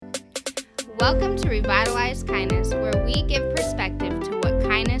Welcome to Revitalize Kindness, where we give perspective to what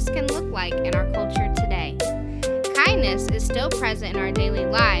kindness can look like in our culture today. Kindness is still present in our daily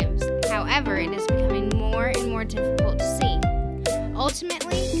lives, however, it is becoming more and more difficult to see.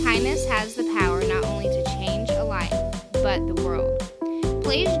 Ultimately, kindness has the power not only to change a life, but the world.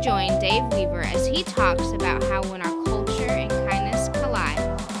 Please join Dave Weaver as he talks about how when our culture and kindness collide,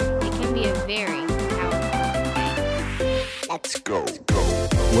 it can be a very powerful thing. Let's go.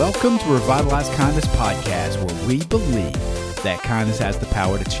 Welcome to Revitalize Kindness Podcast, where we believe that kindness has the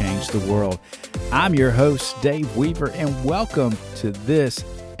power to change the world. I'm your host, Dave Weaver, and welcome to this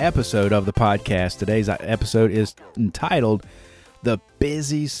episode of the podcast. Today's episode is entitled, The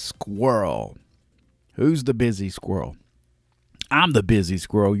Busy Squirrel. Who's the busy squirrel? I'm the busy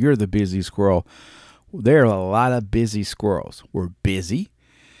squirrel. You're the busy squirrel. There are a lot of busy squirrels. We're busy,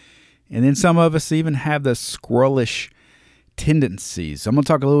 and then some of us even have the squirrelish tendencies. I'm going to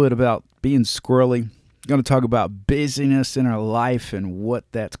talk a little bit about being squirrely. I'm going to talk about busyness in our life and what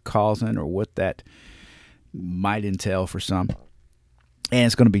that's causing or what that might entail for some. And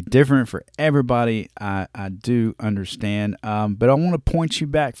it's going to be different for everybody. I do understand. But I want to point you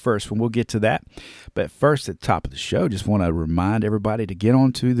back first when we'll get to that. But first, at the top of the show, just want to remind everybody to get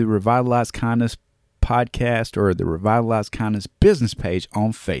onto the Revitalize Kindness podcast or the Revitalize Kindness business page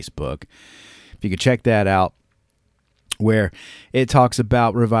on Facebook. If you could check that out, where it talks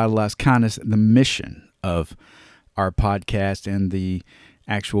about Revitalize Kindness, the mission of our podcast, and the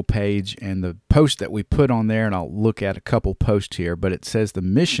actual page and the post that we put on there. And I'll look at a couple posts here, but it says the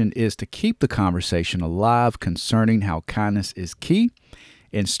mission is to keep the conversation alive concerning how kindness is key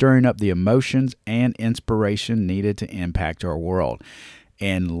in stirring up the emotions and inspiration needed to impact our world.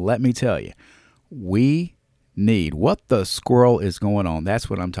 And let me tell you, we need what the squirrel is going on. That's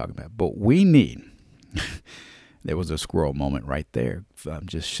what I'm talking about. But we need... There was a squirrel moment right there. I'm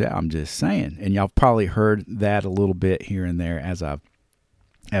just saying, and y'all probably heard that a little bit here and there as I've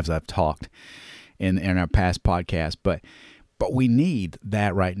talked in our past podcasts. But we need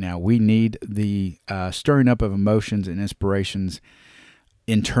that right now. We need the stirring up of emotions and inspirations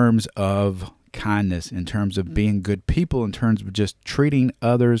in terms of kindness, in terms of being good people, in terms of just treating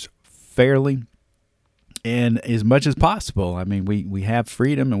others fairly and as much as possible. I mean, we have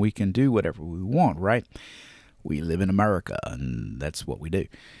freedom and we can do whatever we want, right? We live in America, and that's what we do.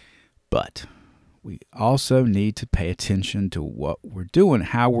 But we also need to pay attention to what we're doing,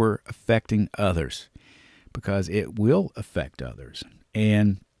 how we're affecting others, because it will affect others.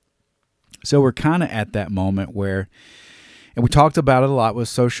 And so we're kind of at that moment where, and we talked about it a lot with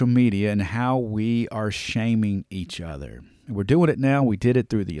social media and how we are shaming each other. And we're doing it now. We did it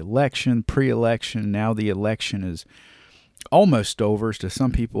through the election, pre-election. Now the election is almost over. To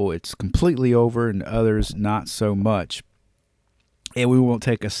some people, it's completely over, and others not so much. And we won't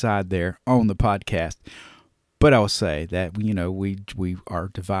take a side there on the podcast. But I'll say that we are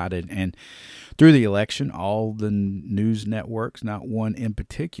divided, and through the election, all the news networks, not one in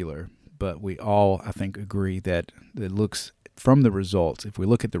particular, but we all, I think, agree that it looks from the results. If we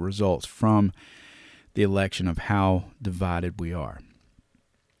look at the results from the election of how divided we are,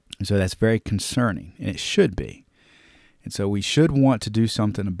 and so that's very concerning, and it should be. And so we should want to do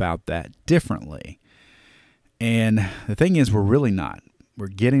something about that differently. And the thing is, we're really not. We're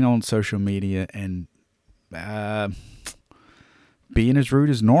getting on social media and being as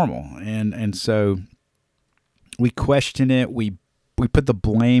rude as normal. And so we question it. We put the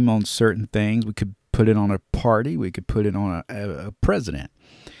blame on certain things. We could put it on a party. We could put it on a president.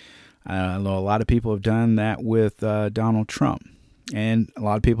 I know a lot of people have done that with Donald Trump. And a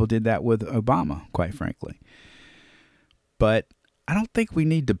lot of people did that with Obama, quite frankly. But I don't think we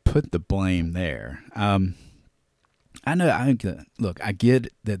need to put the blame there. I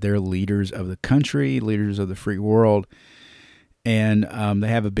get that they're leaders of the country, leaders of the free world, and they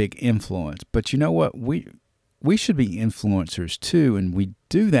have a big influence. But you know what? We should be influencers too, and we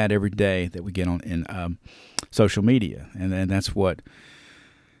do that every day that we get on in social media, and that's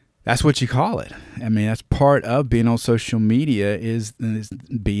what you call it. I mean, that's part of being on social media is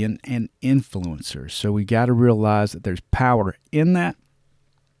being an influencer. So we got to realize that there's power in that,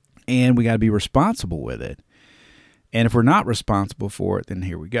 and we got to be responsible with it. And if we're not responsible for it, then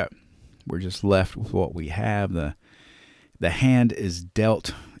here we go. We're just left with what we have. The hand is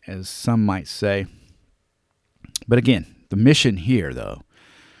dealt, as some might say. But again, the mission here, though,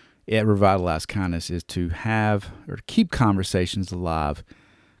 at Revitalize Kindness is to have or to keep conversations alive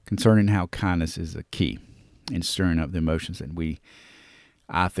concerning how kindness is a key in stirring up the emotions that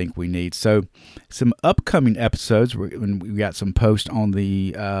I think we need. So some upcoming episodes, when we got some posts on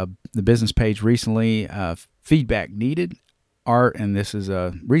the business page recently, feedback needed. Art, and this is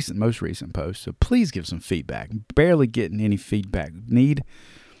a most recent post, so please give some feedback. Barely getting any feedback.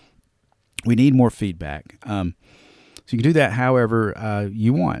 We need more feedback. So you can do that however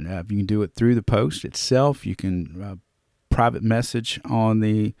you want. You can do it through the post itself. You can private message on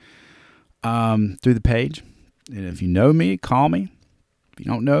the through the page. And if you know me, call me. If you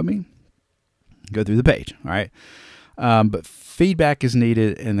don't know me, go through the page. All right. But feedback is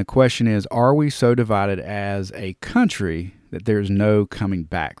needed, and the question is: are we so divided as a country that there's no coming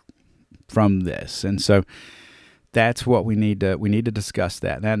back from this? And so that's what we need to discuss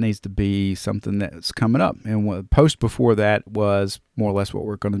that. That needs to be something that's coming up. And the post before that was more or less what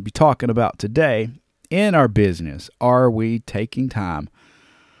we're going to be talking about today in our business. Are we taking time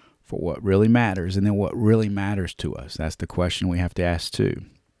for what really matters, and then what really matters to us? That's the question we have to ask too.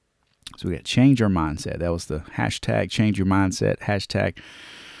 So we got change our mindset. That was the hashtag change your mindset, hashtag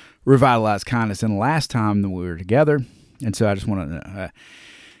revitalize kindness. And the last time that we were together, and so I just want to,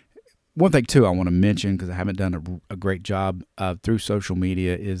 one thing too I want to mention, because I haven't done a great job through social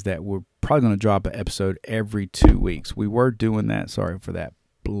media, is that we're probably going to drop an episode every 2 weeks. We were doing that. Sorry for that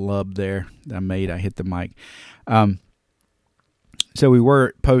blub there that I made. I hit the mic. So we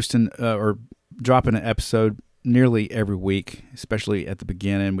were posting or dropping an episode nearly every week, especially at the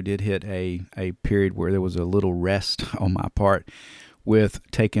beginning. We did hit a period where there was a little rest on my part with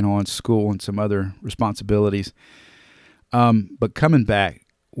taking on school and some other responsibilities. But coming back,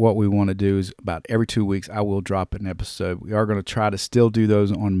 what we want to do is about every 2 weeks, I will drop an episode. We are going to try to still do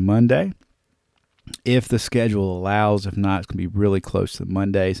those on Monday, if the schedule allows. If not, it's going to be really close to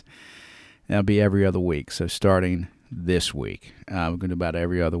Mondays. And it'll be every other week. So starting this week, we're going to do about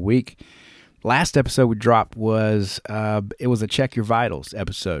every other week. Last episode we dropped was it was a Check Your Vitals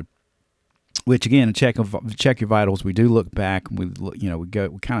episode, which again, a check your vitals. We do look back and we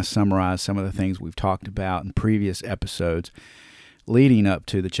kind of summarize some of the things we've talked about in previous episodes leading up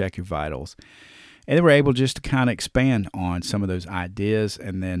to the Check Your Vitals, and then we're able just to kind of expand on some of those ideas,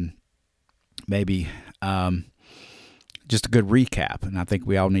 and then maybe just a good recap. And I think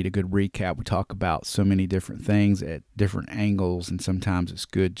we all need a good recap. We talk about so many different things at different angles, and sometimes it's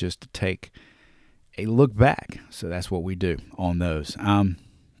good just to take a look back. So that's what we do on those. All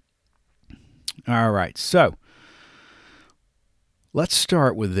right. So let's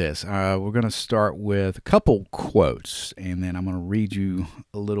start with this. We're going to start with a couple quotes, and then I'm going to read you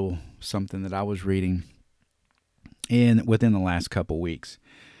a little something that I was reading within the last couple weeks.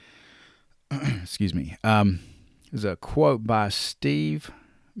 Excuse me. There's a quote by Steve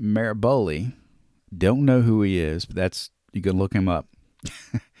Maraboli. Don't know who he is, but you can look him up.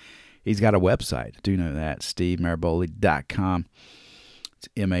 He's got a website. I do know that. SteveMaraboli.com. It's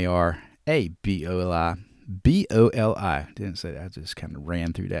MARABOLI. Didn't say that. I just kind of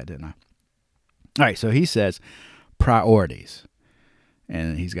ran through that, didn't I? All right, so he says priorities.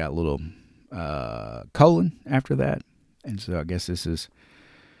 And he's got a little colon after that. And so I guess this is,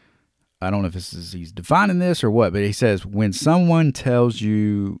 I don't know if he's defining this or what, but he says, when someone tells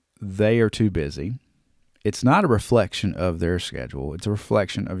you they are too busy, it's not a reflection of their schedule. It's a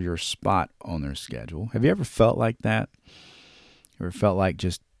reflection of your spot on their schedule. Have you ever felt like that? Ever felt like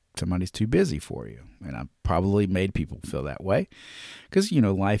just somebody's too busy for you? And I've probably made people feel that way because,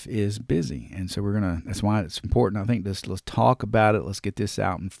 life is busy. And so that's why it's important. I think let's talk about it. Let's get this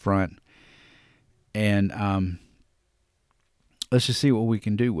out in front. And let's just see what we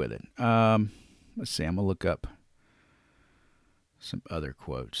can do with it. Let's see. I'm going to look up some other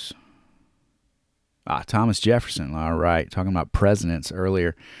quotes. Thomas Jefferson. All right. Talking about presidents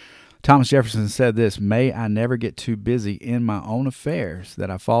earlier. Thomas Jefferson said this: "May I never get too busy in my own affairs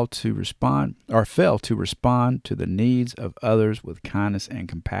that I fail to respond to the needs of others with kindness and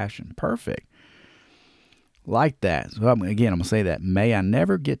compassion." Perfect. Like that. So again, I'm going to say that. May I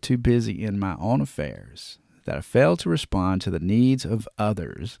never get too busy in my own affairs that I fail to respond to the needs of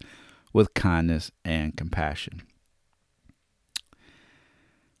others with kindness and compassion.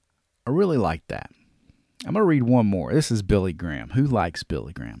 I really like that. I'm going to read one more. This is Billy Graham. Who likes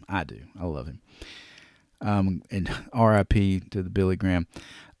Billy Graham? I do. I love him. And R.I.P. to the Billy Graham.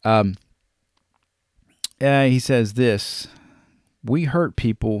 He says this: we hurt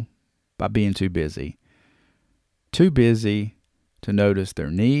people by being too busy. Too busy to notice their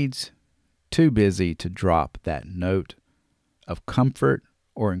needs. Too busy to drop that note of comfort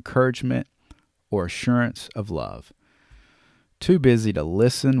or encouragement or assurance of love. Too busy to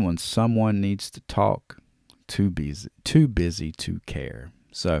listen when someone needs to talk. Too busy to care.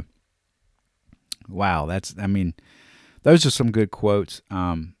 So, wow, those are some good quotes.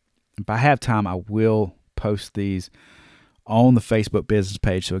 If I have time, I will post these on the Facebook business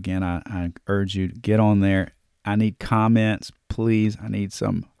page. So again, I urge you to get on there I need comments, please. I need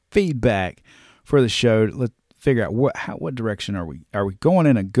some feedback for the show. Let's figure out what direction are we? Are we going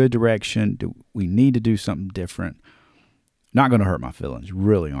in a good direction? Do we need to do something different? Not going to hurt my feelings.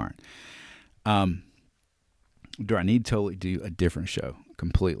 Really aren't. Do I need to totally do a different show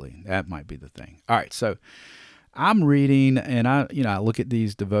completely? That might be the thing. All right, so I'm reading, and I look at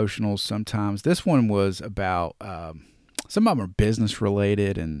these devotionals sometimes. This one was about some of them are business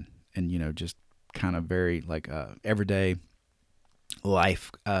related, and just kind of very like everyday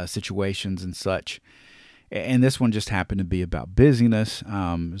life situations and such. And this one just happened to be about busyness.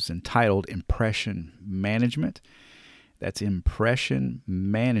 It's entitled Impression Management. That's impression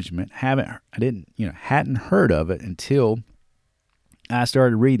management. Hadn't heard of it until I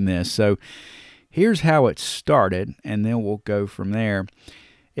started reading this. So here's how it started, and then we'll go from there.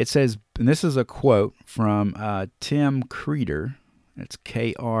 It says, and this is a quote from Tim Kreidler. It's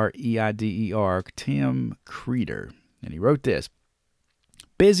Kreider, Tim Kreidler. And he wrote this: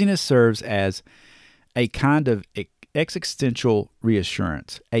 busyness serves as a kind of existential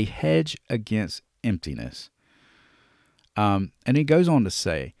reassurance, a hedge against emptiness. And he goes on to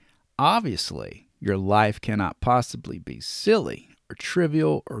say, obviously, your life cannot possibly be silly or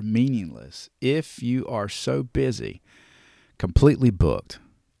trivial or meaningless if you are so busy, completely booked,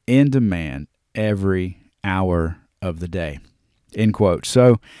 in demand every hour of the day. End quote.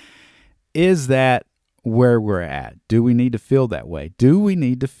 So is that where we're at? Do we need to feel that way? Do we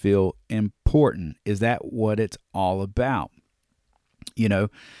need to feel important? Is that what it's all about?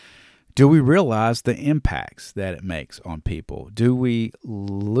 Do we realize the impacts that it makes on people? Do we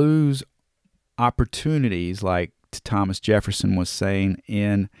lose opportunities, like Thomas Jefferson was saying,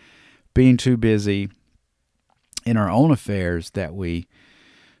 in being too busy in our own affairs, that we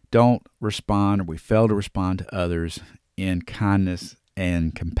don't respond, or we fail to respond to others in kindness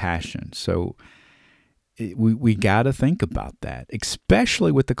and compassion? So we got to think about that,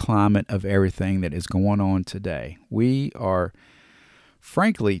 especially with the climate of everything that is going on today. We are,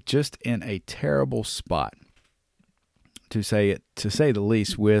 frankly, just in a terrible spot, to say the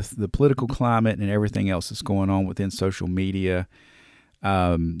least, with the political climate and everything else that's going on within social media.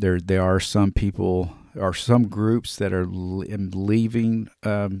 There are some people, or some groups, that are leaving,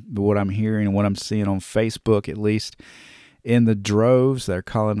 what I'm hearing and what I'm seeing on Facebook, at least, in the droves. They're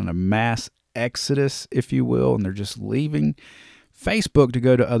calling it a mass exodus, if you will, and they're just leaving Facebook to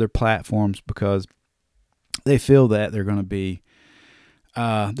go to other platforms because they feel that there's going to be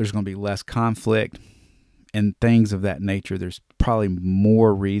less conflict and things of that nature. There's probably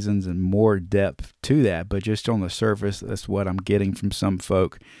more reasons and more depth to that, but just on the surface, that's what I'm getting from some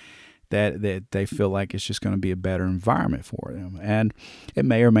folk, that they feel like it's just going to be a better environment for them. And it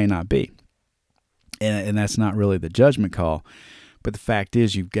may or may not be. And that's not really the judgment call. But the fact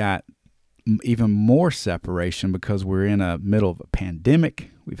is, you've got even more separation because we're in the middle of a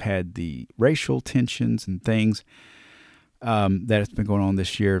pandemic. We've had the racial tensions and things that has been going on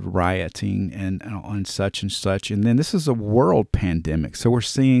this year, rioting and such and such. And then this is a world pandemic. So we're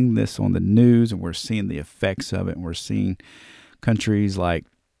seeing this on the news, and we're seeing the effects of it. And we're seeing countries like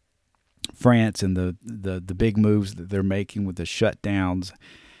France and the big moves that they're making with the shutdowns.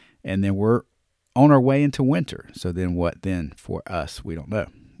 And then we're on our way into winter. So then what then for us? We don't know.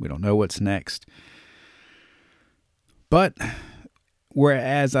 We don't know what's next. But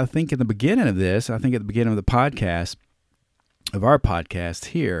whereas I think at the beginning of the podcast, of our podcast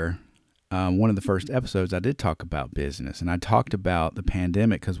here, one of the first episodes, I did talk about business, and I talked about the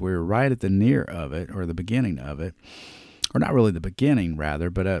pandemic because we were right at the near of it, or the beginning of it, or not really the beginning, rather,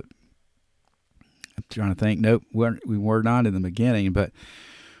 but I'm trying to think. Nope, we were not in the beginning, but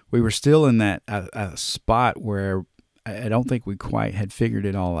we were still in that spot where I don't think we quite had figured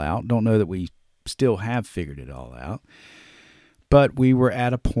it all out. Don't know that we still have figured it all out. But we were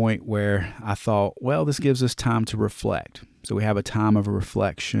at a point where I thought, well, this gives us time to reflect. So we have a time of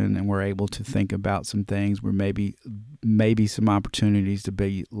reflection, and we're able to think about some things where maybe some opportunities to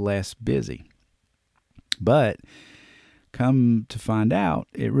be less busy. But come to find out,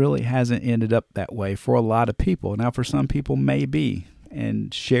 it really hasn't ended up that way for a lot of people. Now, for some people, maybe,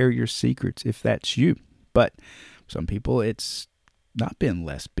 and share your secrets if that's you. But some people, it's not been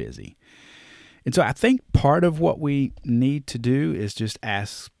less busy. And so I think part of what we need to do is just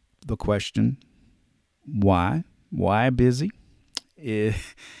ask the question, why? Why busy? Is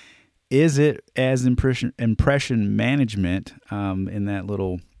it, as impression management in that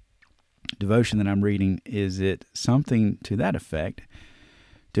little devotion that I'm reading, is it something to that effect?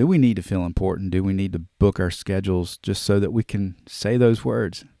 Do we need to feel important? Do we need to book our schedules just so that we can say those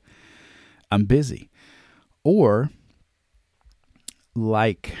words? I'm busy. Or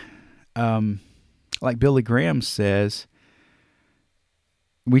like like Billy Graham says,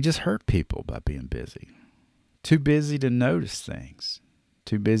 we just hurt people by being busy. Too busy to notice things.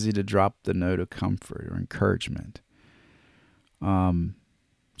 Too busy to drop the note of comfort or encouragement.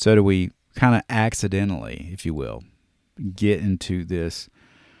 So do we kind of accidentally, if you will, get into this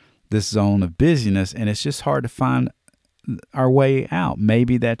zone of busyness, and it's just hard to find our way out.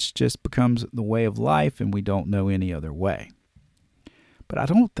 Maybe that's just becomes the way of life and we don't know any other way. But I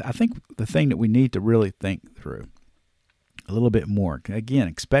think the thing that we need to really think through a little bit more,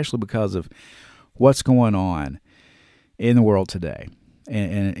 again, especially because of what's going on in the world today,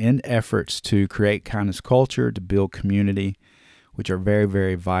 and in efforts to create kindness culture, to build community, which are very,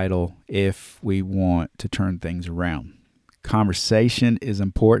 very vital if we want to turn things around. Conversation is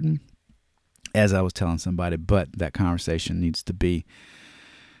important, as I was telling somebody, but that conversation needs to be,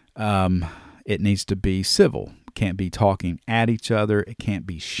 it needs to be civil. It can't be talking at each other. It can't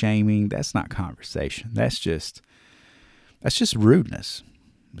be shaming. That's not conversation. That's just rudeness.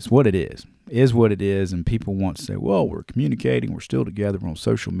 It's what it is what it is. And people want to say, well, we're communicating. We're still together. We're on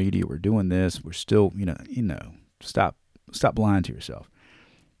social media. We're doing this. We're still, stop lying to yourself.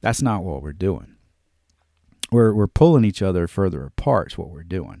 That's not what we're doing. We're pulling each other further apart is what we're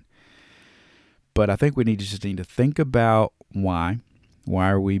doing. But I think we need to think about why. Why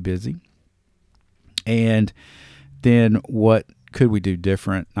are we busy? And then what could we do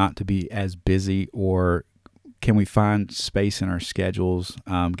different not to be as busy, or can we find space in our schedules?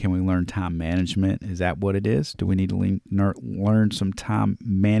 Can we learn time management? Is that what it is? Do we need to learn some time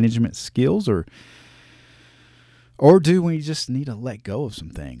management skills, or do we just need to let go of some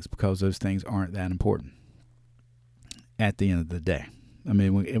things because those things aren't that important at the end of the day? I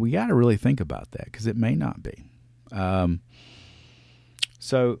mean, we got to really think about that because it may not be.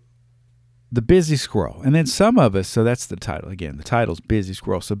 So the busy squirrel. And then some of us, so that's the title. Again, the title's Busy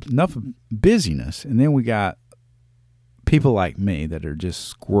Squirrel. So enough of busyness. And then we got people like me that are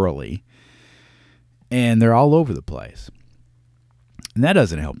just squirrely. And they're all over the place. And that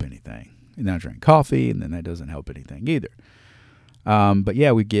doesn't help anything. And then I drink coffee, and then that doesn't help anything either. But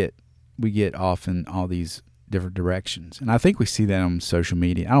yeah, we get off in all these different directions. And I think we see that on social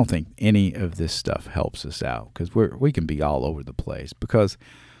media. I don't think any of this stuff helps us out because we can be all over the place, because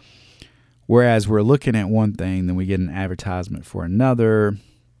whereas we're looking at one thing, then we get an advertisement for another.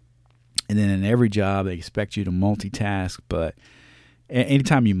 And then in every job, they expect you to multitask. But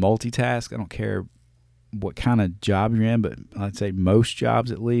anytime you multitask, I don't care what kind of job you're in, but I'd say most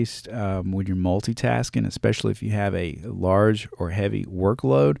jobs at least, when you're multitasking, especially if you have a large or heavy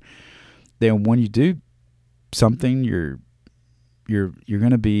workload, then when you do something, you're going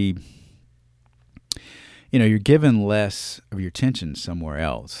to be, you're giving less of your attention somewhere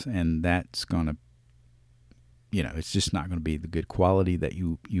else, and that's going to, it's just not going to be the good quality that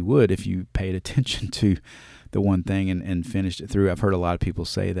you would if you paid attention to the one thing and finished it through. I've heard a lot of people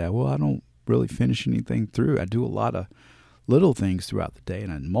say that, well, I don't really finish anything through. I do a lot of little things throughout the day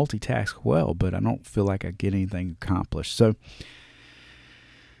and I multitask well, but I don't feel like I get anything accomplished. So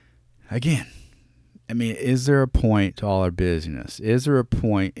again, I mean, is there a point to all our busyness? Is there a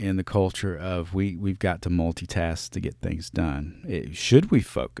point in the culture of we've got to multitask to get things done? Should we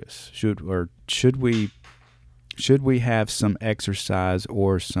focus? Should we have some exercise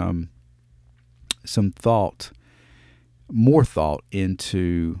or some thought, more thought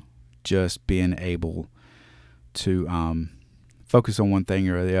into just being able to focus on one thing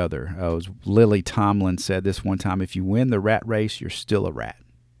or the other? Lily Tomlin said this one time: if you win the rat race, you're still a rat.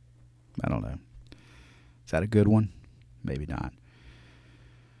 I don't know. Is that a good one? Maybe not.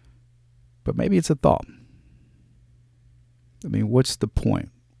 But maybe it's a thought. I mean, what's the point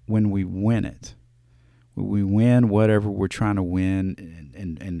when we win it? When we win whatever we're trying to win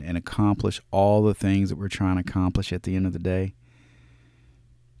and accomplish all the things that we're trying to accomplish at the end of the day?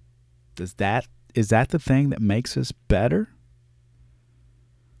 Is that the thing that makes us better?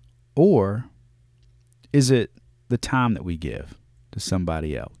 Or is it the time that we give to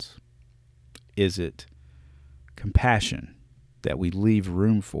somebody else? Is it compassion that we leave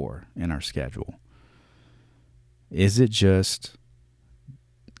room for in our schedule? Is it just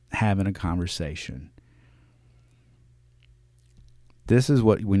having a conversation? This is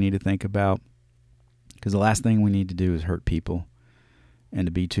what we need to think about, because the last thing we need to do is hurt people and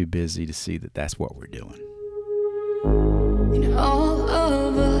to be too busy to see that that's what we're doing. In all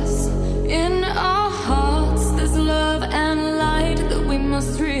of us, in our hearts, there's love and light that we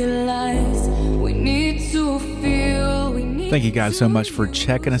must realize. We need to feel. Thank you guys so much for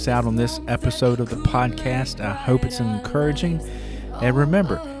checking us out on this episode of the podcast. I hope it's encouraging. And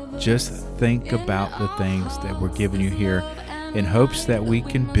remember, just think about the things that we're giving you here in hopes that we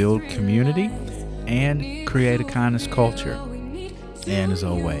can build community and create a kindness culture. And as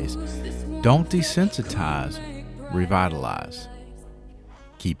always, don't desensitize, revitalize.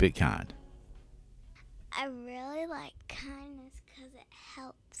 Keep it kind. I really like kindness because it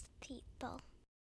helps people.